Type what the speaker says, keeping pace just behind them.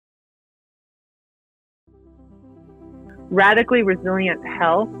Radically resilient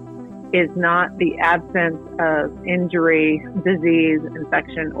health is not the absence of injury, disease,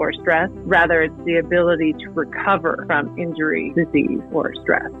 infection, or stress. Rather, it's the ability to recover from injury, disease, or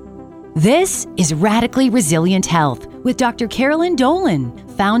stress. This is Radically Resilient Health with Dr. Carolyn Dolan,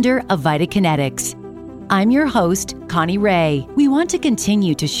 founder of VitaKinetics. I'm your host, Connie Ray. We want to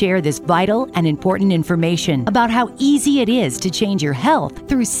continue to share this vital and important information about how easy it is to change your health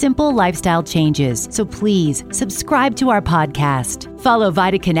through simple lifestyle changes. So please subscribe to our podcast. Follow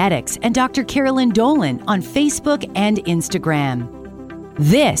VitaKinetics and Dr. Carolyn Dolan on Facebook and Instagram.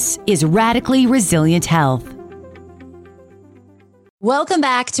 This is Radically Resilient Health. Welcome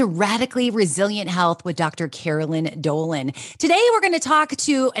back to Radically Resilient Health with Dr. Carolyn Dolan. Today, we're going to talk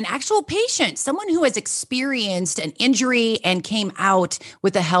to an actual patient, someone who has experienced an injury and came out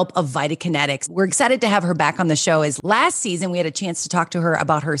with the help of VitaKinetics. We're excited to have her back on the show, as last season we had a chance to talk to her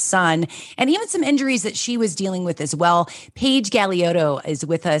about her son and even some injuries that she was dealing with as well. Paige Galeotto is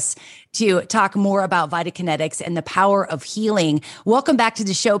with us to talk more about VitaKinetics and the power of healing. Welcome back to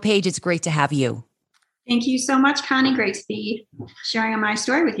the show, Paige. It's great to have you. Thank you so much, Connie. Great to be sharing my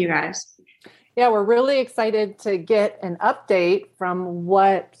story with you guys. Yeah, we're really excited to get an update from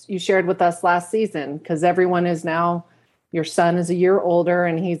what you shared with us last season, because everyone is now, your son is a year older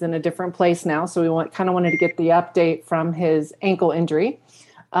and he's in a different place now. So we wanted to get the update from his ankle injury,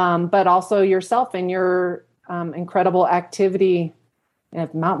 but also yourself and your incredible activity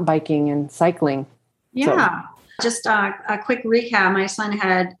of mountain biking and cycling. Yeah. Just a quick recap. My son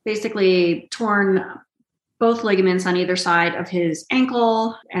had basically torn both ligaments on either side of his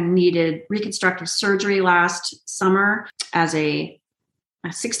ankle and needed reconstructive surgery last summer as a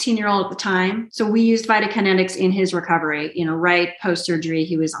 16-year-old at the time. So we used VitaKinetics in his recovery, right post-surgery.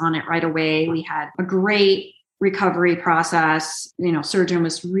 He was on it right away. We had a great recovery process. Surgeon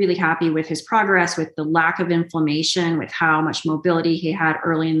was really happy with his progress, with the lack of inflammation, with how much mobility he had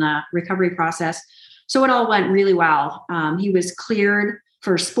early in the recovery process. So it all went really well. He was cleared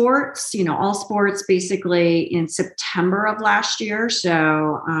for sports, all sports basically in September of last year.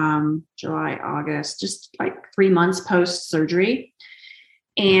 So July, August, just like 3 months post-surgery.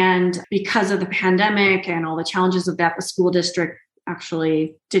 And because of the pandemic and all the challenges of that, the school district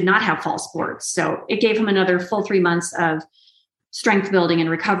actually did not have fall sports. So it gave him another full 3 months of strength building and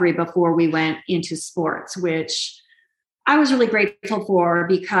recovery before we went into sports, which I was really grateful for,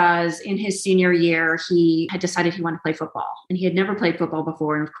 because in his senior year, he had decided he wanted to play football, and he had never played football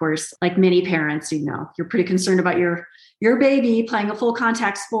before. And of course, like many parents, you're pretty concerned about your baby playing a full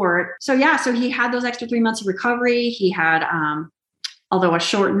contact sport. So he had those extra 3 months of recovery. He had, although a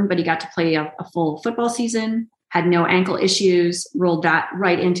shortened, but he got to play a full football season, had no ankle issues, rolled that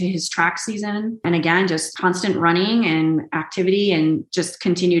right into his track season. And again, just constant running and activity, and just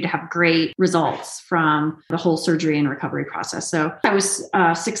continued to have great results from the whole surgery and recovery process. So that was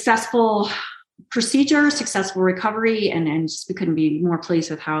a successful procedure, successful recovery, and just we couldn't be more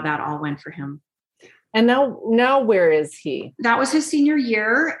pleased with how that all went for him. And now where is he? That was his senior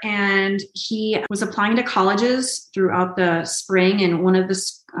year, and he was applying to colleges throughout the spring. And one of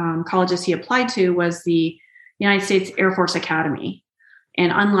the colleges he applied to was the United States Air Force Academy.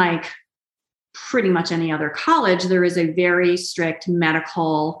 And unlike pretty much any other college, there is a very strict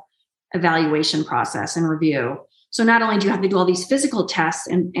medical evaluation process and review. So not only do you have to do all these physical tests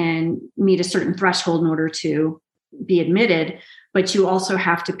and meet a certain threshold in order to be admitted, but you also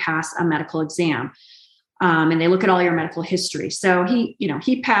have to pass a medical exam. And they look at all your medical history. So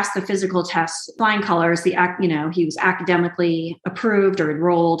he passed the physical test, flying colors. He was academically approved or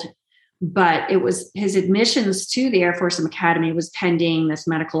enrolled. But it was his admissions to the Air Force Academy was pending this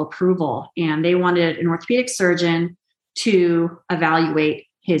medical approval, and they wanted an orthopedic surgeon to evaluate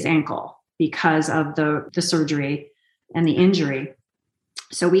his ankle because of the surgery and the injury.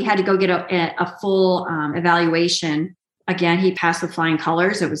 So we had to go get a full evaluation. Again, he passed with flying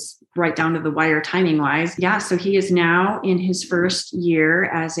colors. It was right down to the wire timing wise. Yeah. So he is now in his first year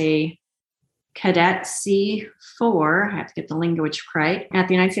as a Cadet C4, I have to get the language right, at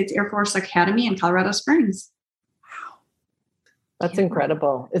the United States Air Force Academy in Colorado Springs. Wow. That's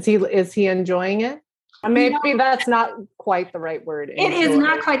incredible. Is he enjoying it? Maybe that's not quite the right word. It is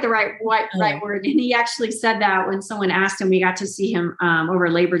not quite the right word. And he actually said that when someone asked him. We got to see him over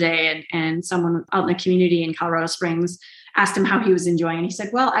Labor Day, and someone out in the community in Colorado Springs asked him how he was enjoying. And he said,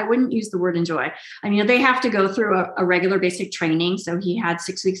 well, I wouldn't use the word enjoy. They have to go through a regular basic training. So he had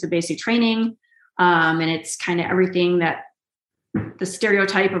 6 weeks of basic training. And it's kind of everything that the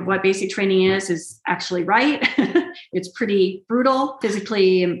stereotype of what basic training is actually right. It's pretty brutal,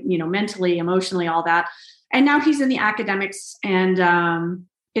 physically, mentally, emotionally, all that. And now he's in the academics, and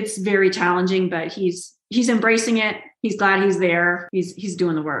it's very challenging, but he's embracing it. he's glad he's there. He's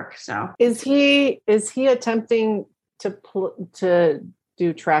doing the work. So is he attempting to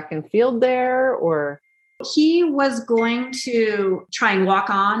do track and field there, or? He was going to try and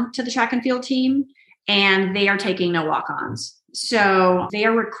walk on to the track and field team, and they are taking no walk-ons. So they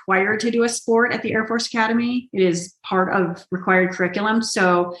are required to do a sport at the Air Force Academy. It is part of required curriculum.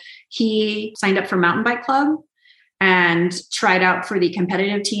 So he signed up for mountain bike club and tried out for the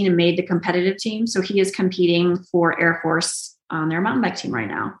competitive team and made the competitive team. So he is competing for Air Force on their mountain bike team right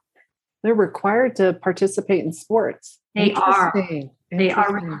now. They're required to participate in sports. They are. They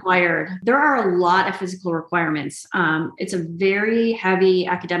are required. There are a lot of physical requirements. It's a very heavy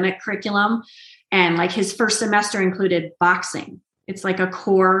academic curriculum. And like his first semester included boxing. It's like a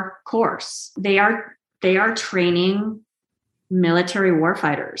core course. They are training military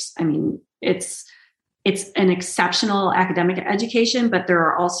warfighters. I mean, it's an exceptional academic education, but there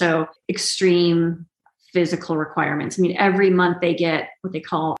are also extreme physical requirements. I mean, every month they get what they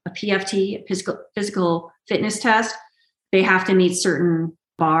call a PFT, a physical fitness test. They have to meet certain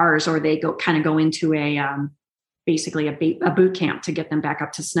bars, or they go into a basically a boot camp to get them back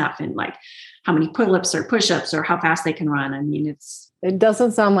up to snuff, and like how many pull-ups or push-ups or how fast they can run. I mean, it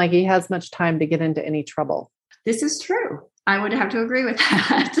doesn't sound like he has much time to get into any trouble. This is true. I would have to agree with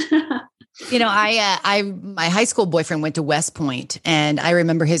that. You know, my high school boyfriend went to West Point, and I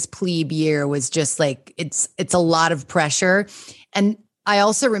remember his plebe year was just like, it's a lot of pressure. And I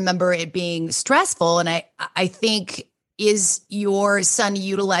also remember it being stressful. And I think, is your son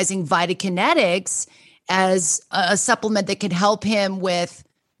utilizing Vitakinetics as a supplement that could help him with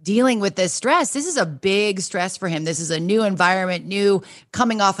dealing with this stress? This is a big stress for him. This is a new environment,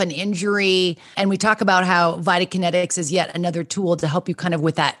 coming off an injury. And we talk about how Vitakinetics is yet another tool to help you kind of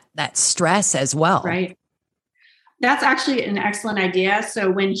with that stress as well. Right. That's actually an excellent idea.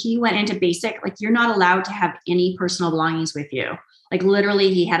 So when he went into basic, like you're not allowed to have any personal belongings with you. Like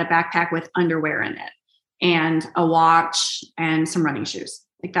literally he had a backpack with underwear in it and a watch and some running shoes.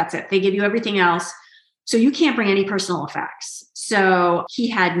 Like that's it. They give you everything else. So you can't bring any personal effects. So he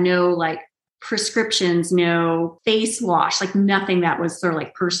had no like prescriptions, no face wash, like nothing that was sort of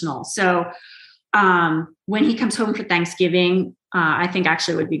like personal. So when he comes home for Thanksgiving, I think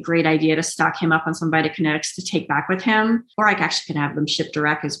actually it would be a great idea to stock him up on some Vitakinetics to take back with him, or I actually can have them shipped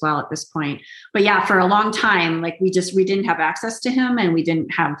direct as well at this point. But yeah, for a long time, like we didn't have access to him and we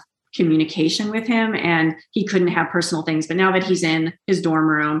didn't have communication with him, and he couldn't have personal things. But now that he's in his dorm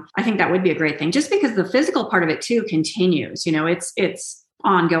room, I think that would be a great thing, just because the physical part of it too continues. You know, it's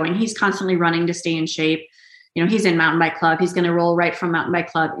ongoing. He's constantly running to stay in shape. You know, he's in mountain bike club. He's going to roll right from mountain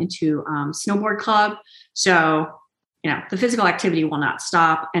bike club into snowboard club. So, you know, the physical activity will not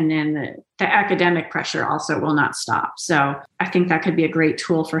stop. And then the academic pressure also will not stop. So I think that could be a great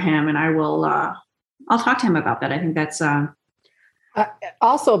tool for him. And I'll talk to him about that. I think that's,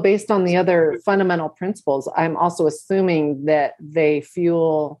 also, based on the other fundamental principles, I'm also assuming that they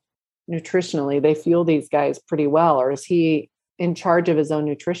fuel nutritionally. They fuel these guys pretty well, or is he in charge of his own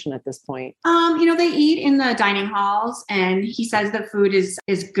nutrition at this point? You know, they eat in the dining halls, and he says the food is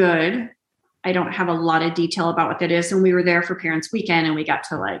good. I don't have a lot of detail about what that is. And we were there for Parents Weekend, and we got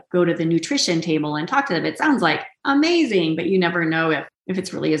to like go to the nutrition table and talk to them. It sounds like amazing, but you never know if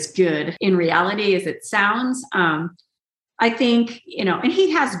it's really as good in reality as it sounds. I think, you know, and he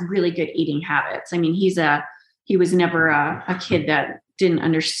has really good eating habits. I mean, he was never a kid that didn't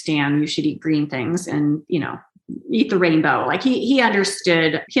understand you should eat green things and, you know, eat the rainbow. Like he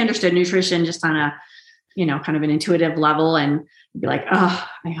understood nutrition just on a, you know, kind of an intuitive level, and be like, oh,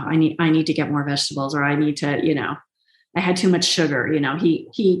 I need to get more vegetables, or I need to, you know, I had too much sugar. You know,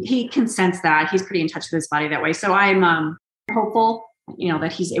 he can sense that. He's pretty in touch with his body that way. So I'm hopeful, you know,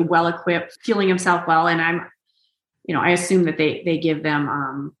 that he's well-equipped, fueling himself well. And I assume that they give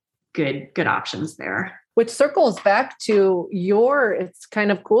them good options there. Which circles back to it's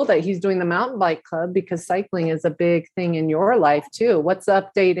kind of cool that he's doing the mountain bike club, because cycling is a big thing in your life too. What's the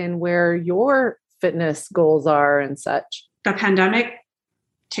update in where your fitness goals are and such? The pandemic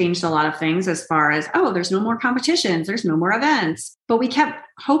changed a lot of things as far as, there's no more competitions, there's no more events. But we kept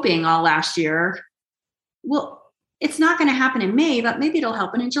hoping all last year, well, it's not going to happen in May, but maybe it'll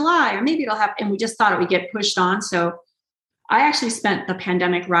happen in July, or maybe it'll happen. And we just thought it would get pushed on. So I actually spent the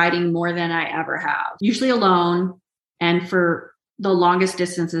pandemic riding more than I ever have, usually alone. And for the longest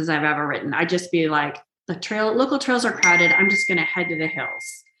distances I've ever ridden, I'd just be like, local trails are crowded. I'm just going to head to the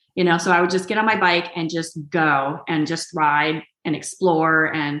hills, you know? So I would just get on my bike and just go and just ride and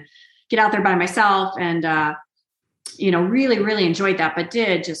explore and get out there by myself. And, really, really enjoyed that, but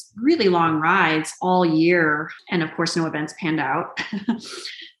did just really long rides all year. And of course, no events panned out.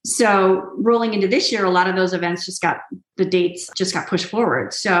 So So rolling into this year, a lot of those events the dates just got pushed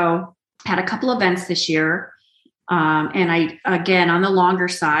forward. So had a couple events this year. And I, again, on the longer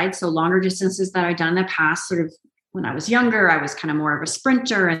side, so longer distances that I've done in the past, sort of when I was younger, I was kind of more of a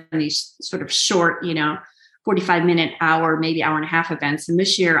sprinter and these sort of short, 45-minute, hour, maybe hour and a half events. And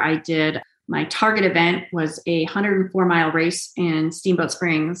this year my target event was a 104-mile race in Steamboat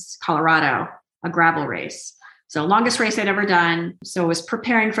Springs, Colorado, a gravel race. So longest race I'd ever done. So I was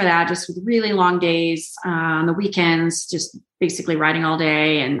preparing for that just with really long days on the weekends, just basically riding all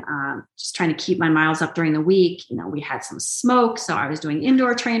day and just trying to keep my miles up during the week. We had some smoke. So I was doing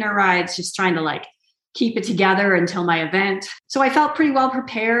indoor trainer rides, just trying to keep it together until my event. So I felt pretty well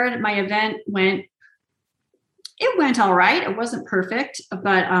prepared. My event went all right. It wasn't perfect,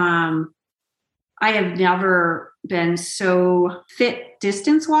 but I have never been so fit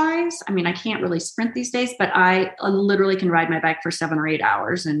distance wise. I mean, I can't really sprint these days, but I literally can ride my bike for 7 or 8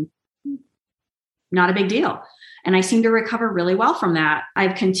 hours and not a big deal. And I seem to recover really well from that.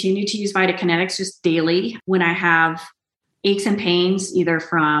 I've continued to use Vitakinetics just daily when I have aches and pains, either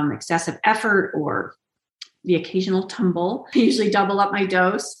from excessive effort or the occasional tumble. I usually double up my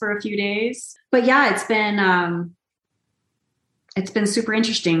dose for a few days. But yeah, it's been super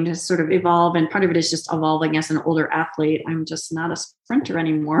interesting to sort of evolve. And part of it is just evolving as an older athlete. I'm just not a sprinter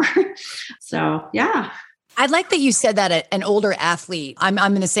anymore. So yeah. I'd like that you said that an older athlete. I'm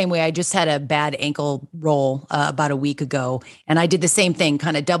in the same way. I just had a bad ankle roll about a week ago, and I did the same thing,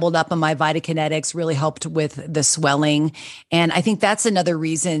 kind of doubled up on my Vitakinetics, really helped with the swelling. And I think that's another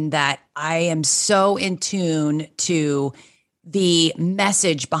reason that I am so in tune to the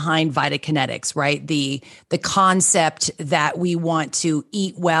message behind Vitakinetics, right? The concept that we want to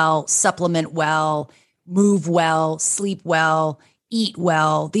eat well, supplement well, move well, sleep well, eat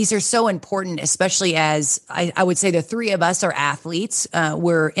well. These are so important, especially as I would say the three of us are athletes.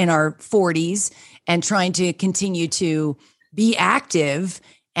 We're in our 40s and trying to continue to be active.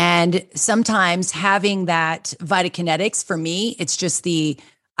 And sometimes having that Vitakinetics, for me, it's just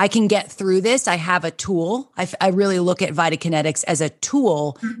I can get through this. I have a tool. I really look at Vitakinetics as a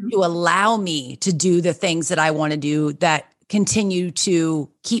tool to allow me to do the things that I want to do that continue to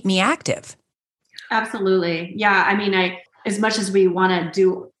keep me active. Absolutely. Yeah. I mean, as much as we want to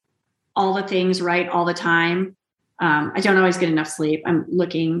do all the things right all the time, I don't always get enough sleep. I'm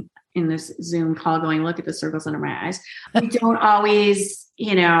looking in this Zoom call going, look at the circles under my eyes. I don't always,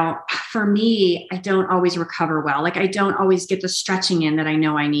 for me, I don't always recover well. I don't always get the stretching in that I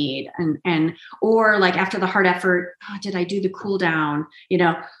know I need. Or after the hard effort, did I do the cool down?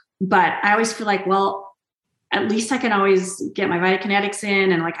 But I always feel well, at least I can always get my Vitakinetics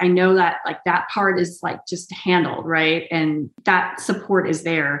in. And I know that that part is just handled. Right. And that support is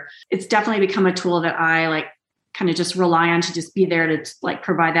there. It's definitely become a tool that I kind of just rely on to just be there to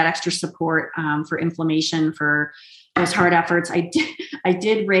provide that extra support for inflammation, for those hard efforts. I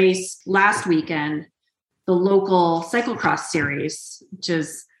did race last weekend, the local cyclocross series, which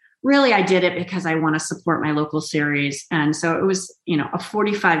is really, I did it because I want to support my local series. And so it was, a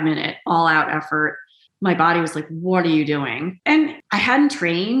 45-minute all out effort. My body was like, what are you doing? And I hadn't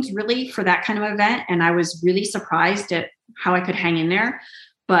trained really for that kind of event. And I was really surprised at how I could hang in there.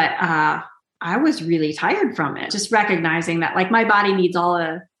 But I was really tired from it. Just recognizing that my body needs all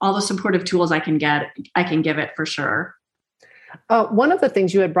the supportive tools I can give it for sure. One of the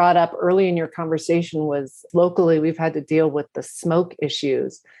things you had brought up early in your conversation was locally, we've had to deal with the smoke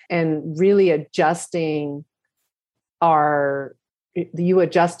issues and really adjusting you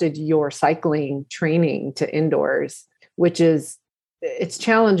adjusted your cycling training to indoors, which it's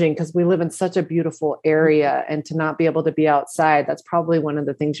challenging because we live in such a beautiful area, and to not be able to be outside, that's probably one of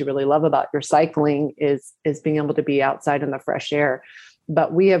the things you really love about your cycling is being able to be outside in the fresh air.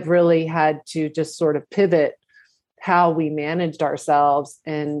 But we have really had to just sort of pivot how we managed ourselves.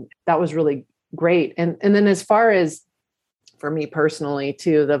 And that was really great. And then as far as for me personally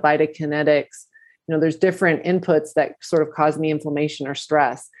too, the Vitakinetics, there's different inputs that sort of cause me inflammation or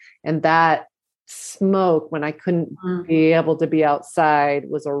stress. And that smoke, when I couldn't be able to be outside,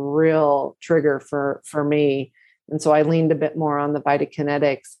 was a real trigger for me. And so I leaned a bit more on the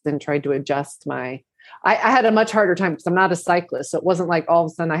Vitakinetics and tried to adjust I had a much harder time because I'm not a cyclist. So it wasn't all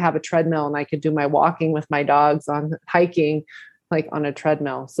of a sudden I have a treadmill and I could do my walking with my dogs on hiking, on a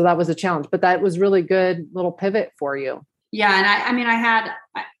treadmill. So that was a challenge, but that was really good little pivot for you. Yeah. And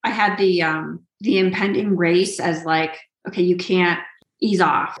I had the impending race as okay, you can't ease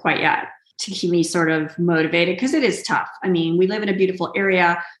off quite yet, to keep me sort of motivated, because it is tough. I mean, we live in a beautiful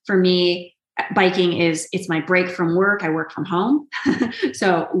area. For me, biking it's my break from work. I work from home.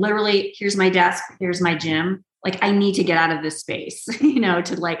 So literally, here's my desk, here's my gym. like, I need to get out of this space,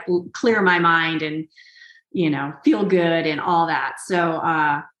 to like clear my mind and, feel good and all that. So,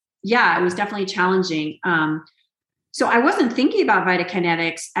 it was definitely challenging. So I wasn't thinking about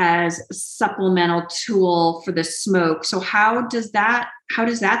Vitakinetics as a supplemental tool for the smoke. So how does that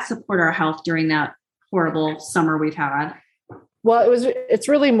support our health during that horrible summer we've had? Well, it's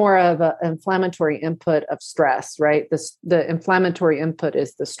really more of an inflammatory input of stress, right? The inflammatory input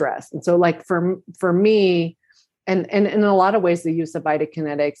is the stress. And so like for me, and in a lot of ways, the use of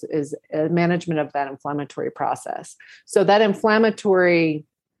Vitakinetics is a management of that inflammatory process. So that inflammatory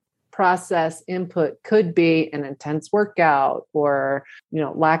process input could be an intense workout or,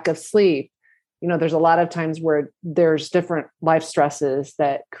 lack of sleep. There's a lot of times where there's different life stresses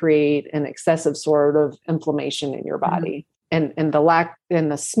that create an excessive sort of inflammation in your body. Mm-hmm.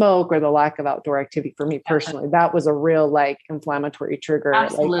 And the smoke or the lack of outdoor activity for me personally, that was a real like inflammatory trigger.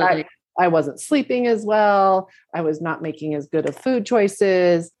 Absolutely. Like I wasn't sleeping as well. I was not making as good of food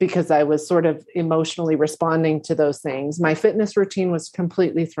choices because I was sort of emotionally responding to those things. My fitness routine was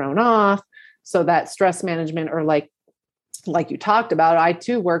completely thrown off. So that stress management, or like you talked about, I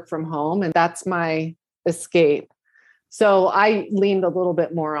too work from home and that's my escape. So I leaned a little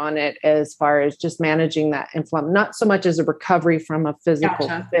bit more on it as far as just managing that inflammation, not so much as a recovery from a physical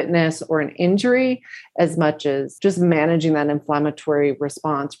fitness or an injury, as much as just managing that inflammatory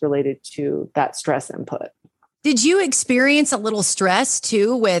response related to that stress input. Did you experience a little stress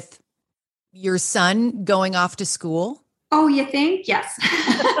too with your son going off to school? Oh, you think? Yes.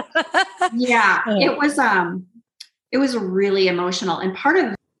 Yeah, it was really emotional. And part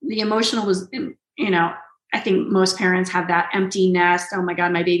of the emotional was, I think most parents have that empty nest. Oh my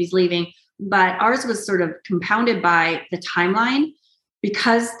God, my baby's leaving. But ours was sort of compounded by the timeline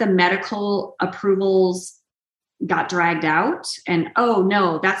because the medical approvals got dragged out. And, oh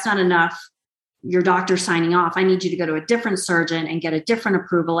no, that's not enough. Your doctor's signing off. I need you to go to a different surgeon and get a different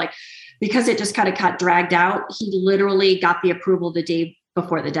approval. Like, because it just kind of got dragged out, he literally got the approval the day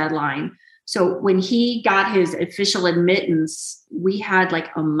before the deadline. So when he got his official admittance, we had like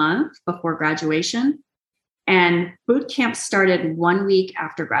a month before graduation. And boot camp started 1 week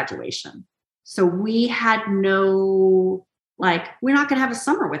after graduation. So we had we're not going to have a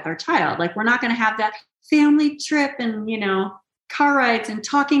summer with our child. Like, we're not going to have that family trip and, car rides and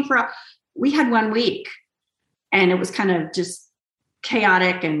talking we had 1 week, and it was kind of just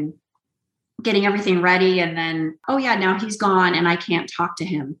chaotic and getting everything ready. And then, oh yeah, now he's gone and I can't talk to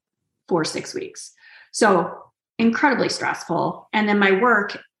him for 6 weeks. So incredibly stressful. And then my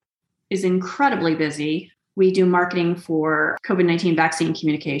work is incredibly busy. We do marketing for COVID-19 vaccine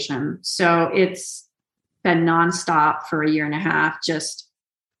communication. So it's been nonstop for a year and a half,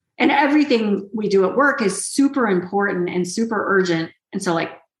 and everything we do at work is super important and super urgent. And so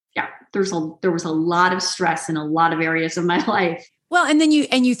there was a lot of stress in a lot of areas of my life. Well, and then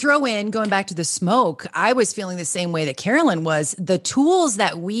you throw in, going back to the smoke, I was feeling the same way that Carolyn was. The tools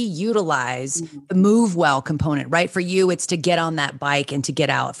that we utilize, the Move Well component, right? For you, it's to get on that bike and to get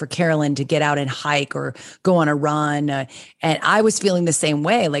out. For Carolyn, to get out and hike or go on a run. And I was feeling the same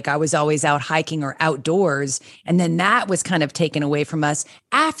way. Like, I was always out hiking or outdoors. And then that was kind of taken away from us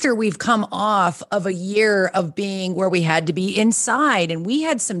after we've come off of a year of being where we had to be inside. And we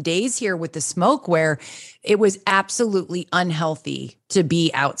had some days here with the smoke where it was absolutely unhealthy to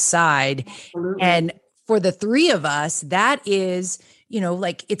be outside. Absolutely. And for the three of us, that is,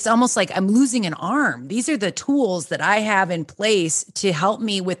 it's almost like I'm losing an arm. These are the tools that I have in place to help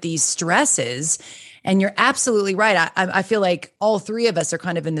me with these stresses. And you're absolutely right. I feel like all three of us are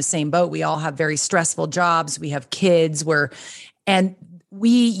kind of in the same boat. We all have very stressful jobs. We have kids and we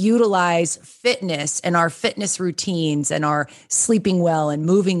utilize fitness and our fitness routines and our sleeping well and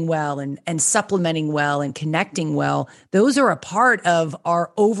moving well and supplementing well and connecting well. Those are a part of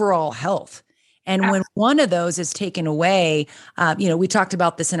our overall health. And when one of those is taken away, we talked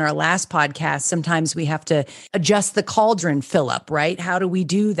about this in our last podcast. Sometimes we have to adjust the cauldron fill up, right? How do we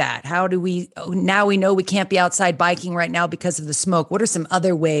do that? Now we know we can't be outside biking right now because of the smoke. What are some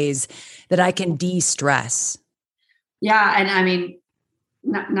other ways that I can de-stress? Yeah. And I mean,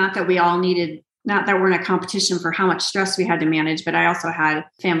 not that we all not that we're in a competition for how much stress we had to manage, but I also had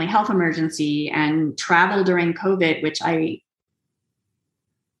family health emergency and travel during COVID, which I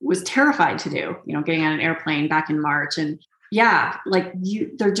was terrified to do, getting on an airplane back in March. And yeah,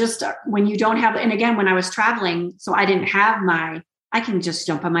 they're just, when you don't have, and again, when I was traveling, so I didn't have I can just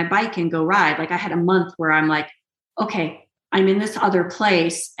jump on my bike and go ride. Like, I had a month where I'm like, okay, I'm in this other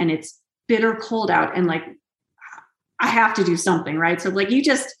place and it's bitter cold out. And I have to do something, right? So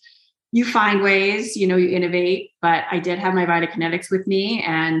you find ways, you innovate, but I did have my Vitakinetics with me,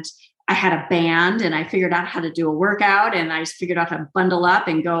 and I had a band and I figured out how to do a workout, and I just figured out how to bundle up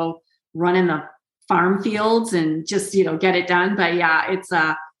and go run in the farm fields and just, get it done. But yeah,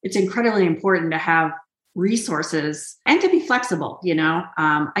 it's incredibly important to have resources and to be flexible.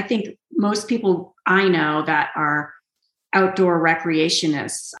 I think most people I know that are outdoor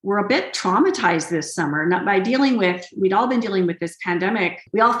recreationists were a bit traumatized this summer, not by we'd all been dealing with this pandemic.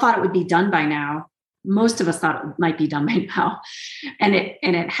 We all thought it would be done by now. Most of us thought it might be done by now, and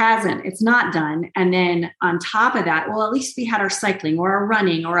it hasn't. It's not done. And then on top of that, well, at least we had our cycling or our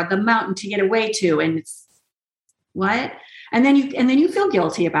running or the mountain to get away to. And it's what? And then you feel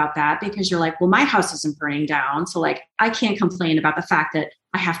guilty about that because you're like, well, my house isn't burning down, so like I can't complain about the fact that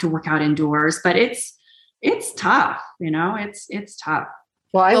I have to work out indoors. But it's tough, it's tough.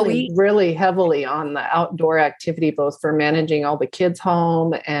 Well, I lean really heavily on the outdoor activity, both for managing all the kids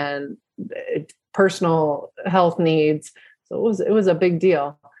home and personal health needs. So it was a big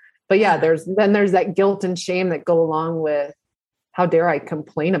deal. But yeah, there's that guilt and shame that go along with, how dare I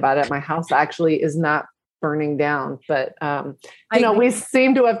complain about it? My house actually is not burning down. But, we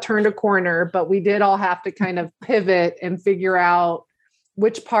seem to have turned a corner, but we did all have to kind of pivot and figure out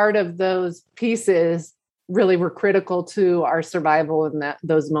which part of those pieces really were critical to our survival in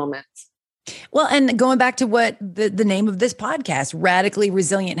those moments. Well, and going back to what the name of this podcast, Radically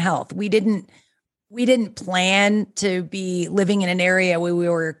Resilient Health, we didn't plan to be living in an area where we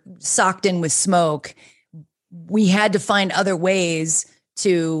were socked in with smoke. We had to find other ways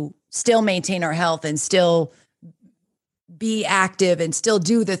to still maintain our health and still be active and still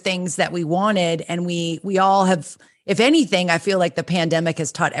do the things that we wanted. And we all have, if anything, I feel like the pandemic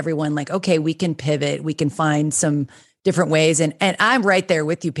has taught everyone, like, okay, we can pivot, we can find some different ways. And I'm right there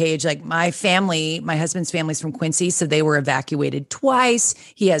with you, Paige. Like my husband's family's from Quincy, so they were evacuated twice.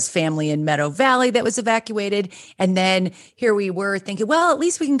 He has family in Meadow Valley that was evacuated. And then here we were thinking, well, at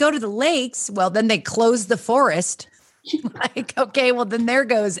least we can go to the lakes. Well, then they closed the forest. Like, okay, well, then there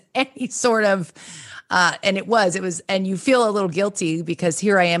goes any sort of, and it was, and you feel a little guilty because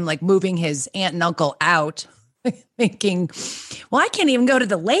here I am like moving his aunt and uncle out thinking, well, I can't even go to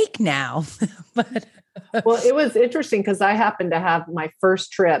the lake now. But well, it was interesting because I happened to have my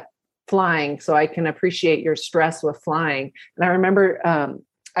first trip flying, so I can appreciate your stress with flying. And I remember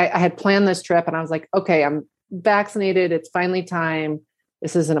I had planned this trip and I was like, okay, I'm vaccinated. It's finally time.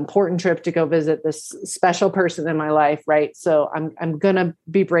 This is an important trip to go visit this special person in my life. Right. So I'm going to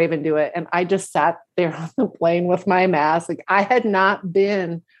be brave and do it. And I just sat there on the plane with my mask. Like I had not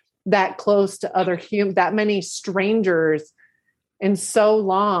been that close to other that many strangers in so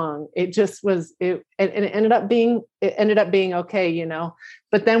long. It just was, it ended up being okay,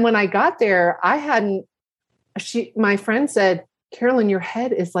 but then when I got there, my friend said, Carolyn, your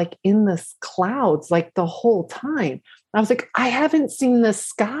head is like in the clouds, like the whole time. I was like, I haven't seen the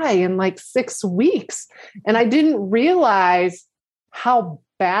sky in like 6 weeks. And I didn't realize how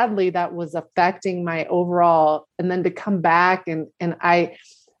badly that was affecting my overall, and then to come back and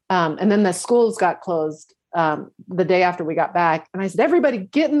then the schools got closed the day after we got back. And I said, everybody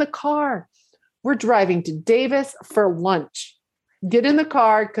get in the car. We're driving to Davis for lunch. Get in the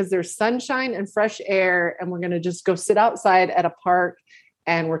car because there's sunshine and fresh air. And we're going to just go sit outside at a park.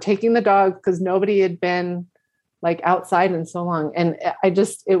 And we're taking the dog because nobody had been like outside in so long. And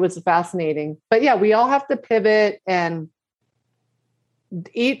it was fascinating. But yeah, we all have to pivot, and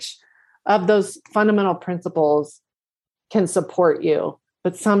each of those fundamental principles can support you.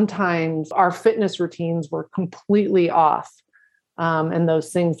 But sometimes our fitness routines were completely off. And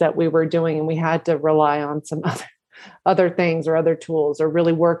those things that we were doing, and we had to rely on some other things or other tools, or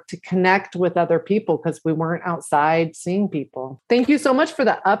really work to connect with other people because we weren't outside seeing people. Thank you so much for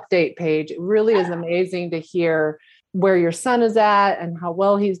the update, Paige. It really is amazing to hear where your son is at and how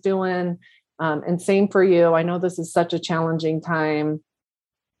well he's doing. And same for you. I know this is such a challenging time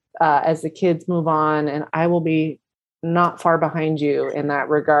as the kids move on, and I will be not far behind you in that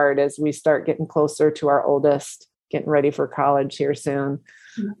regard as we start getting closer to our oldest, getting ready for college here soon.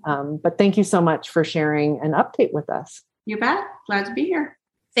 But thank you so much for sharing an update with us. You bet. Glad to be here.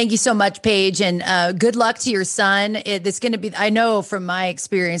 Thank you so much, Paige, and good luck to your son. It's going to be, I know from my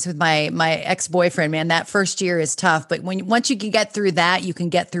experience with my ex-boyfriend, man, that first year is tough, but once you can get through that, you can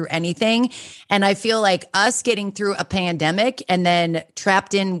get through anything. And I feel like us getting through a pandemic and then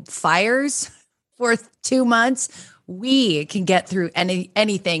trapped in fires for 2 months, we can get through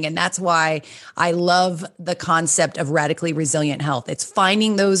anything. And that's why I love the concept of radically resilient health. It's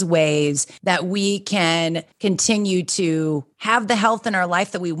finding those ways that we can continue to have the health in our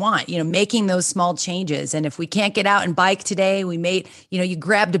life that we want, making those small changes. And if we can't get out and bike today, you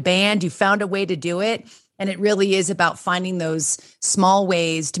grabbed a band, you found a way to do it. And it really is about finding those small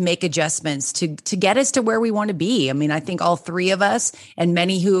ways to make adjustments to get us to where we want to be. I mean, I think all three of us and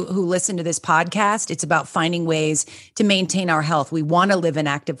many who listen to this podcast, it's about finding ways to maintain our health. We want to live an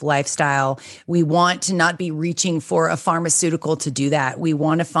active lifestyle. We want to not be reaching for a pharmaceutical to do that. We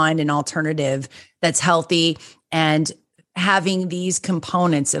want to find an alternative that's healthy, and having these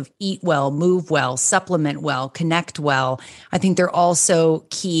components of eat well, move well, supplement well, connect well, I think they're also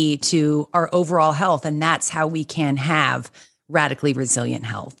key to our overall health. And that's how we can have radically resilient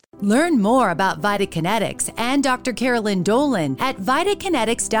health. Learn more about Vitakinetics and Dr. Carolyn Dolan at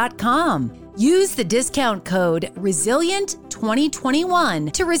Vitakinetics.com. Use the discount code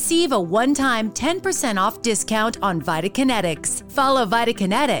RESILIENT2021 to receive a one-time 10% off discount on Vitakinetics. Follow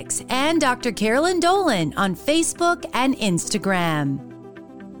Vitakinetics and Dr. Carolyn Dolan on Facebook and Instagram.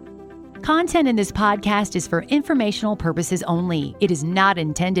 Content in this podcast is for informational purposes only. It is not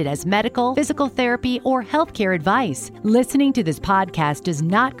intended as medical, physical therapy, or healthcare advice. Listening to this podcast does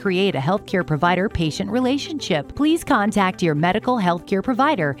not create a healthcare provider-patient relationship. Please contact your medical healthcare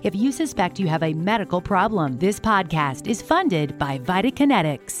provider if you suspect you have a medical problem. This podcast is funded by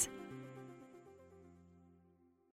Vitakinetics.